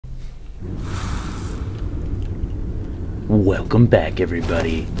Welcome back,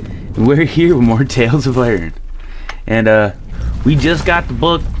 everybody. We're here with more Tales of Iron. And, we just got the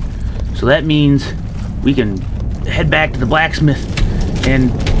book, so that means we can head back to the blacksmith. And,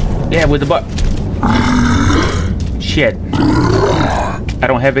 yeah, with the book. Shit. I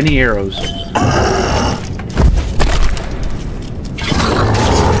don't have any arrows.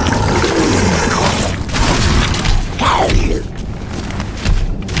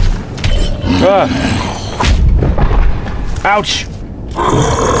 Ouch!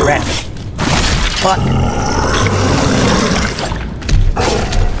 Rat. Fuck.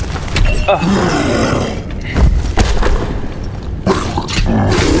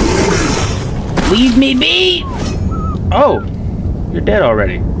 Leave me be! Oh, you're dead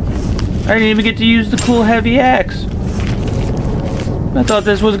already. I didn't even get to use the cool heavy axe. I thought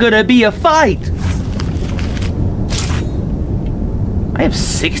this was gonna be a fight. I have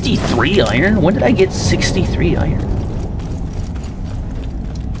 63 iron? When did I get 63 iron?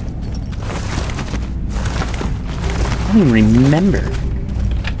 I don't even remember.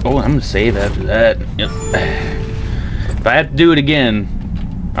 Oh, I'm gonna save after that. Yep. If I have to do it again,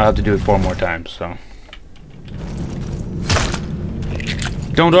 I'll have to do it 4 more times, so.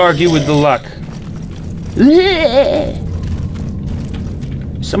 Don't argue with the luck.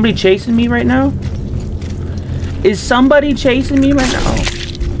 Somebody chasing me right now? Is somebody chasing me right now? Oh.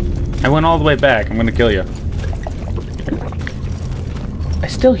 I went all the way back. I'm gonna kill you. I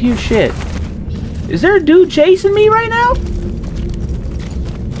still hear shit. Is there a dude chasing me right now?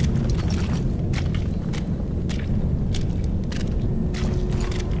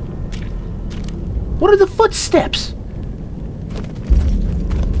 What are the footsteps?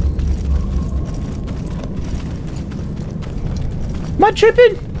 Am I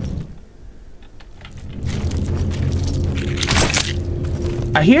tripping?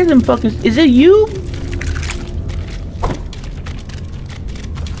 I hear them fucking... Is it you?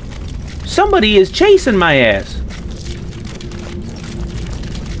 Somebody is chasing my ass.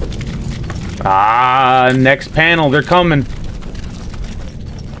 Ah, next panel. They're coming.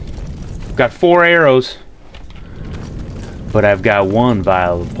 Got 4 arrows. But I've got 1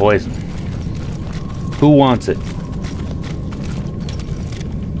 vial of poison. Who wants it?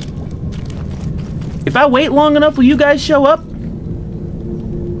 If I wait long enough, will you guys show up?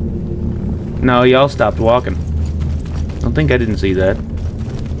 No, y'all stopped walking. I don't think I didn't see that.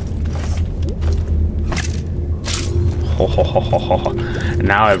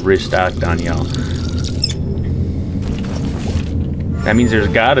 Now I've restocked on y'all. That means there's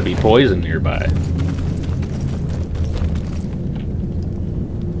gotta be poison nearby.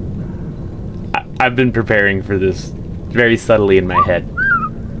 I've been preparing for this very subtly in my head.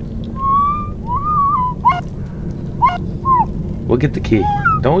 We'll get the key.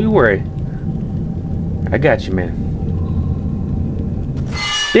 Don't you worry. I got you, man.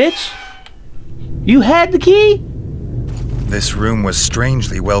 Bitch! You had the key? This room was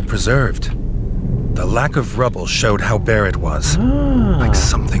strangely well preserved. The lack of rubble showed how bare it was. Like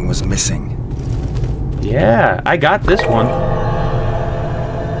something was missing. Yeah, I got this one.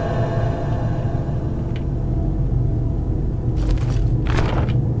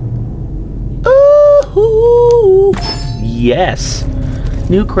 Ooh! Yes.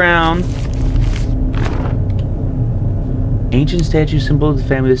 New crown. Ancient statue symbol of the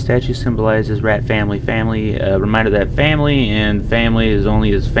family. The statue symbolizes rat family. Family, reminder that family and family is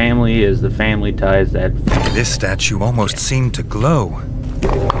only as family as the family ties that family. This statue almost seemed to glow.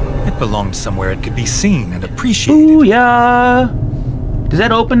 It belonged somewhere it could be seen and appreciated. Ooh, yeah. Does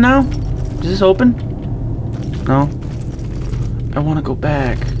that open now? Does this open? No. I want to go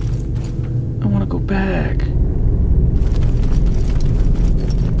back. I want to go back.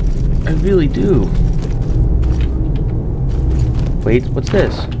 I really do. Wait, what's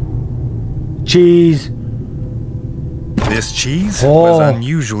this? Cheese! This cheese was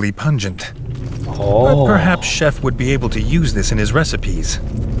unusually pungent. But perhaps Chef would be able to use this in his recipes.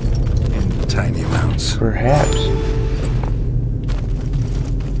 In tiny amounts. Perhaps.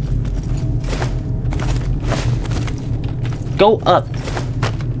 Go up.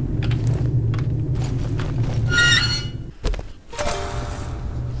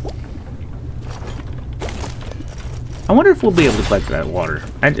 I wonder if we'll be able to collect that water.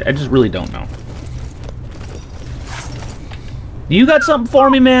 I just really don't know. You got something for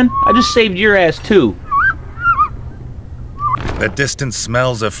me, man? I just saved your ass, too. The distant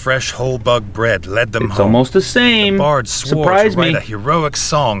smells of fresh whole bug bread led them home. It's almost the same. The bard swore to write a heroic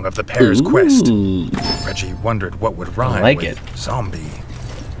song of the pair's quest. Reggie wondered what would rhyme with zombie.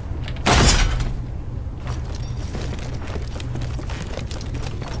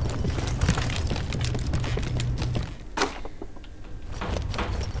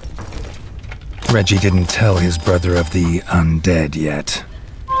 Reggie didn't tell his brother of the undead yet.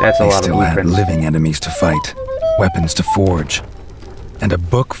 That's a They lot of still had blueprints. living enemies to fight, weapons to forge, and a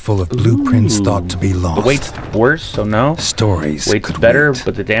book full of blueprints thought to be lost. The weight's worse, so no. Stories Weight's could better, wait.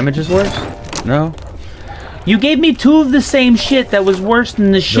 but the damage is worse? No. You gave me 2 of the same shit that was worse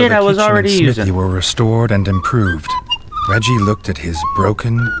than the shit Though I was kitchen already and smithy using. were restored and improved, Reggie looked at his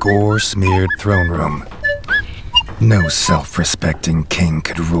broken, gore-smeared throne room. No self-respecting king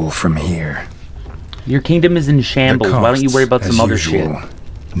could rule from here. Your kingdom is in shambles. The Why don't you worry about costs, some as other shit? usual,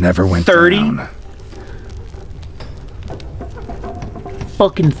 never went 30? down.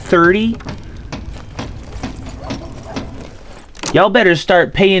 Fucking 30? Y'all better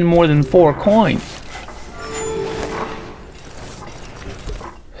start paying more than 4 coins.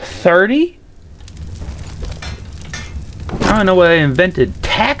 30? I don't know what I invented.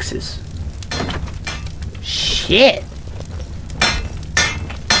 Taxes. Shit.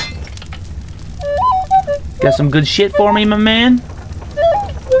 Got some good shit for me, my man?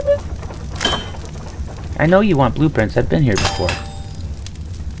 I know you want blueprints. I've been here before.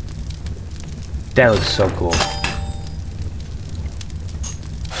 That looks so cool.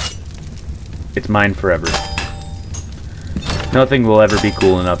 It's mine forever. Nothing will ever be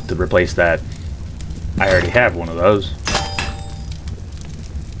cool enough to replace that. I already have one of those.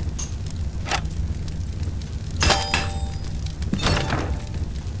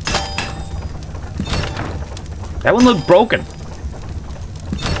 That one looked broken.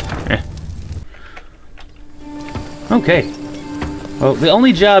 Eh. Okay. Well, the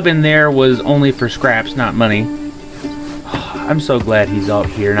only job in there was only for scraps, not money. I'm so glad he's out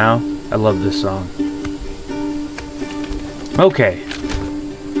here now. I love this song. Okay.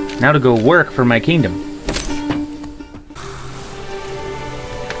 Now to go work for my kingdom.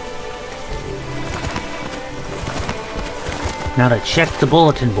 Now to check the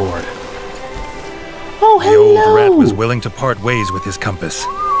bulletin board. Oh, The hello! old rat was willing to part ways with his compass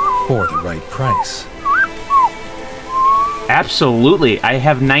for the right price. Absolutely. I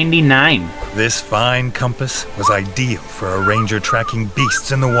have 99. This fine compass was ideal for a ranger tracking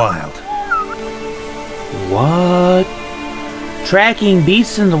beasts in the wild. What? Tracking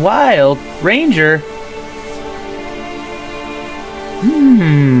beasts in the wild? Ranger?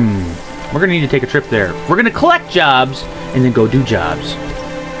 We're gonna need to take a trip there. We're gonna collect jobs and then go do jobs.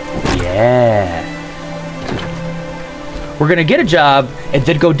 Yeah. We're gonna get a job and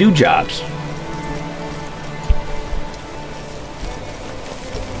then go do jobs.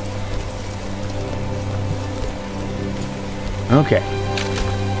 Okay.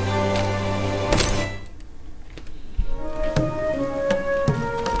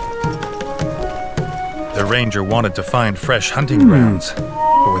 The ranger wanted to find fresh hunting grounds,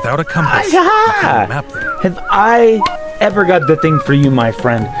 but without a compass, he couldn't map them. Have I ever got the thing for you, my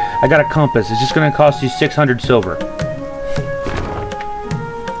friend? I got a compass. It's just gonna cost you 600 silver.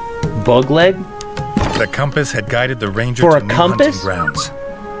 Bug leg? The compass had guided the ranger For to a new compass? hunting grounds.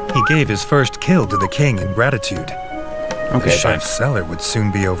 He gave his first kill to the king in gratitude. The Okay, fine. chef's cellar would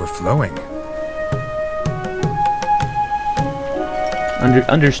soon be overflowing.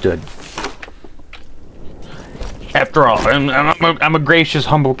 Understood. After all, I'm a gracious,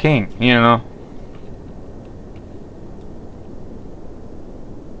 humble king, you know?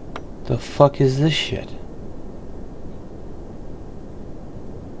 The fuck is this shit?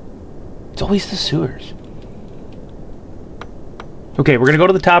 It's always the sewers. Okay, we're gonna go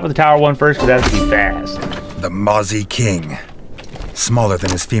to the top of the tower one first, because that has to be fast. The Mozzie King. Smaller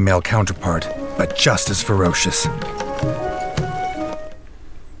than his female counterpart, but just as ferocious.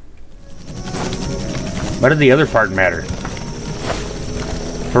 What did the other part matter?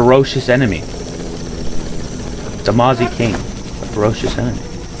 Ferocious enemy. It's a Mozzie King. A ferocious enemy.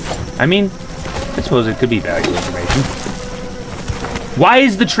 I mean, I suppose it could be valuable information. Why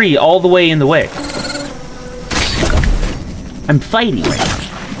is the tree all the way in the way? I'm fighting.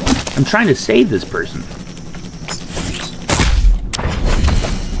 I'm trying to save this person.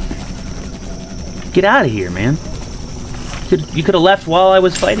 Get out of here, man. You could have left while I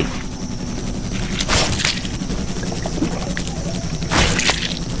was fighting.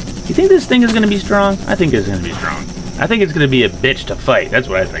 You think this thing is going to be strong? I think it's going to be strong. I think it's going to be a bitch to fight. That's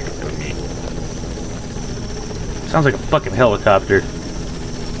what I think it's going to be. Sounds like a fucking helicopter.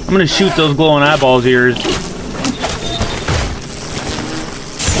 I'm going to shoot those glowing eyeballs of yours.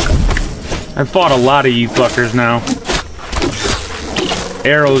 I've fought a lot of you fuckers now.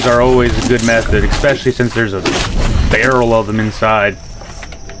 Arrows are always a good method, especially since there's a barrel of them inside.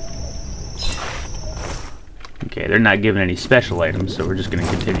 Okay, they're not giving any special items, so we're just going to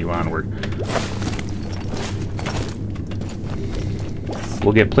continue onward.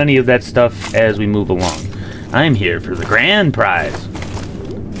 We'll get plenty of that stuff as we move along. I'm here for the grand prize.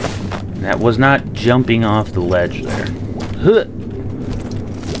 That was not jumping off the ledge there. Huh.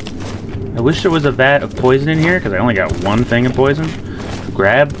 I wish there was a vat of poison in here, because I only got one thing of poison.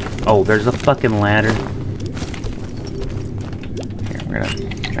 Grab. Oh, there's a fucking ladder. Here, we're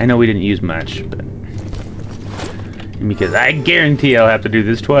gonna... I know we didn't use much, but... because I guarantee I'll have to do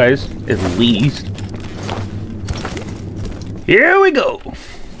this twice, at least. Here we go!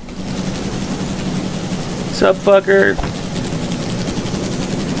 What's up, fucker?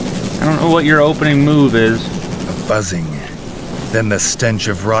 I don't know what your opening move is. A buzzing. Then the stench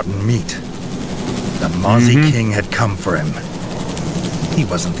of rotten meat. The Mozzie King had come for him. He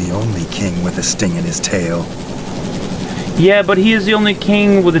wasn't the only king with a sting in his tail. Yeah, but he is the only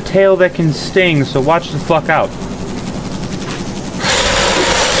king with a tail that can sting, so watch the fuck out.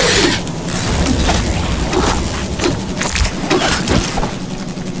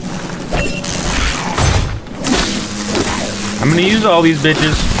 I'm gonna use all these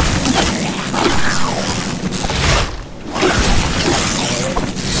bitches.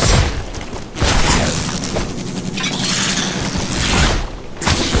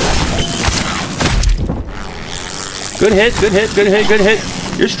 Good hit, good hit, good hit, good hit.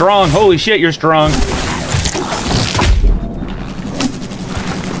 You're strong. Holy shit, you're strong.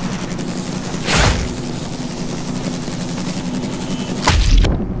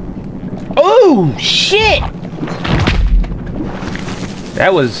 Oh, shit!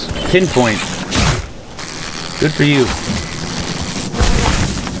 That was pinpoint. Good for you.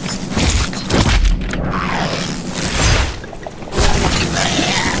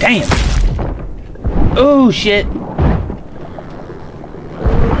 Damn! Oh, shit.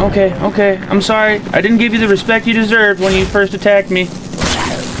 Okay, okay. I'm sorry. I didn't give you the respect you deserved when you first attacked me.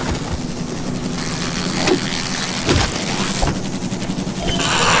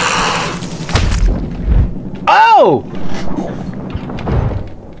 Oh!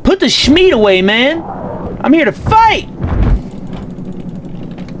 Put the schmeat away, man! I'm here to fight!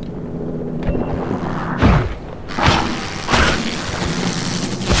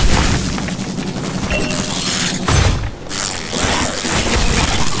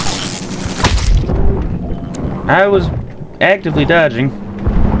 I was actively dodging.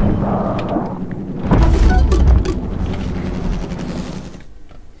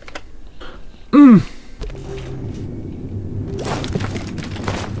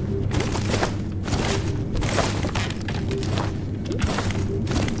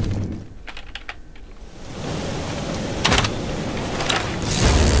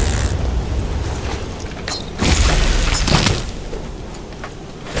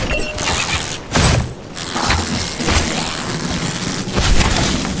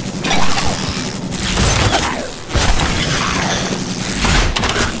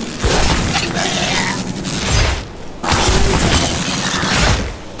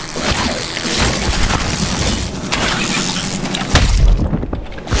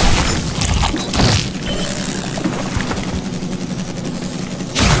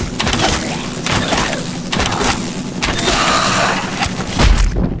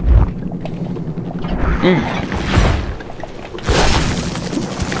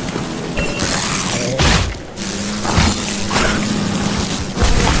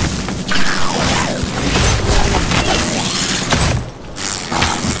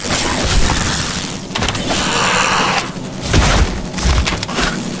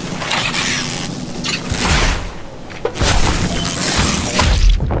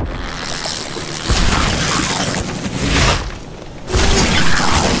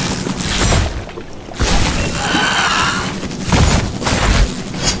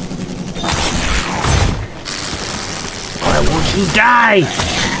 You die!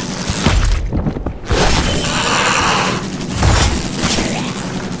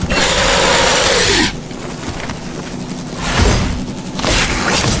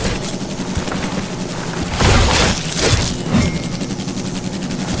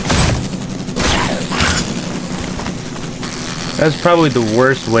 That's probably the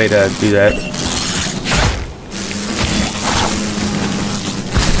worst way to do that.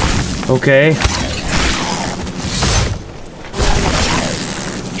 Okay.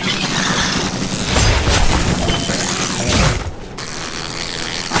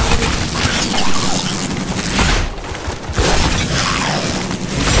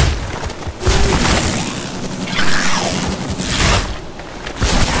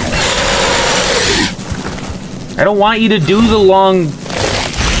 I don't want you to do the long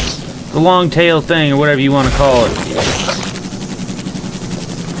tail thing, or whatever you want to call it.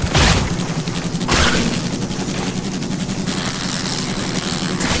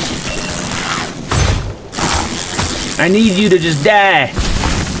 I need you to just die.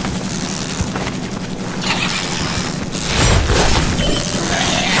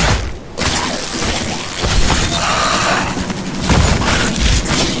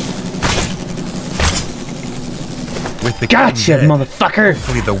 With the Gotcha, king dead, motherfucker!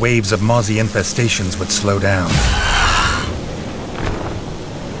 hopefully the waves of mozzie infestations would slow down.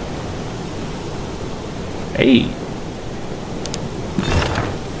 Hey.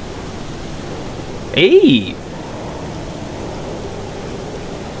 Hey.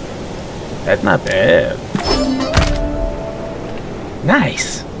 That's not bad.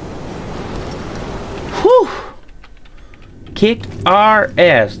 Nice. Whew. Kicked our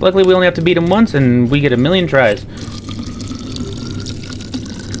ass. Luckily, we only have to beat him once, and we get 1,000,000 tries.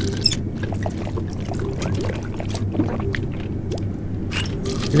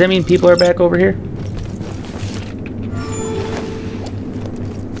 Does that mean people are back over here?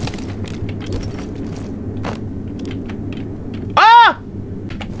 Ah!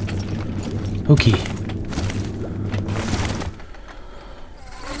 Okay.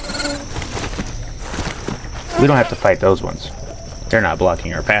 We don't have to fight those ones. They're not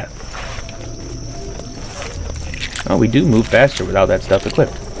blocking our path. Oh, we do move faster without that stuff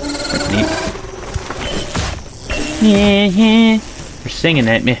equipped. That's neat. Yeah. You're singing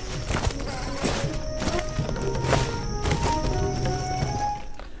at me.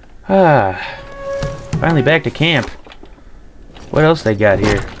 Ah. Finally back to camp. What else they got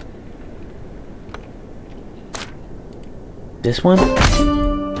here? This one?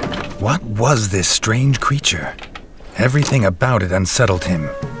 What was this strange creature? Everything about it unsettled him.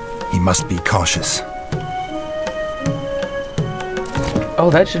 He must be cautious.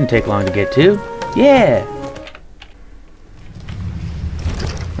 Oh, that shouldn't take long to get to. Yeah!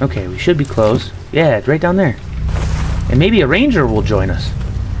 Okay, we should be close. Yeah, it's right down there. And maybe a ranger will join us.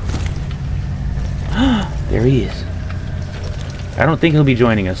 There he is. I don't think he'll be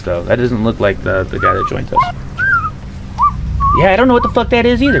joining us, though. That doesn't look like the guy that joins us. Yeah, I don't know what the fuck that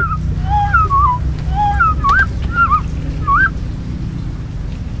is either.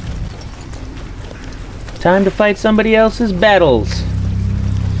 Time to fight somebody else's battles.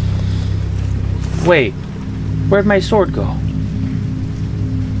 Wait, where'd my sword go?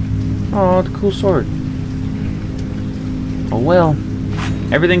 Oh, the cool sword. Oh well.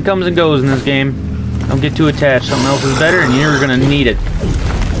 Everything comes and goes in this game. Don't get too attached. Something else is better and you're gonna need it.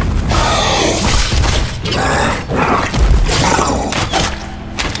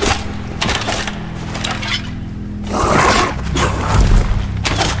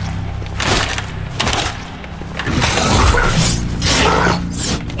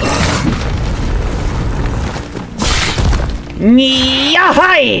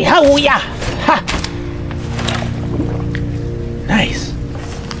 Yah-hi! Ho-ya! Ha! Nice.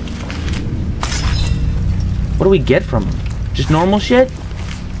 What do we get from him? Just normal shit?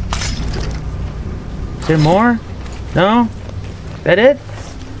 Is there more? No? Is that it?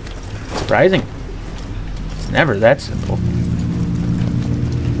 Surprising. It's never that simple.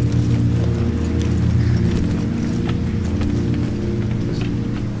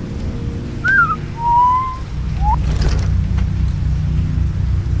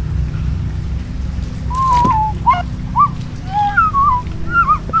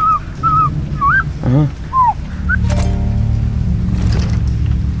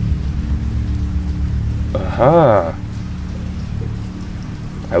 Aha.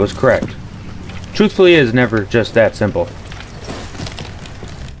 I was correct. Truthfully, it is never just that simple.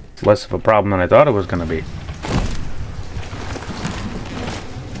 It's less of a problem than I thought it was going to be.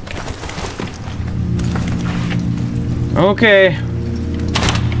 Okay.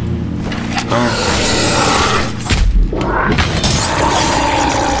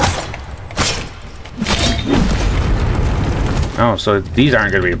 Oh, so these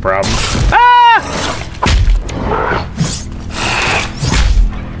aren't going to be a problem. Ah!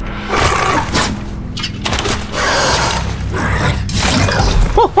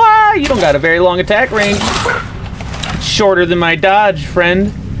 You don't got a very long attack range. It's shorter than my dodge,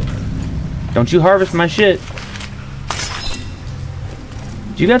 friend. Don't you harvest my shit.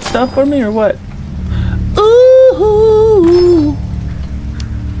 You got stuff for me or what? Ooh.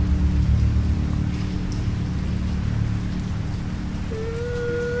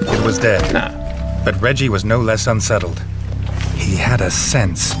 It was dead. Nah. But Reggie was no less unsettled. He had a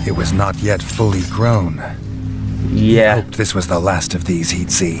sense it was not yet fully grown. Yeah. He hoped this was the last of these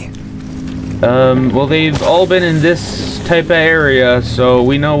he'd see. Well, they've all been in this type of area, so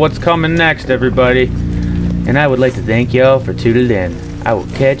we know what's coming next, everybody. And I would like to thank y'all for tuning in. I will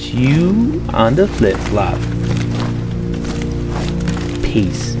catch you on the flip-flop.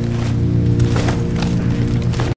 Peace.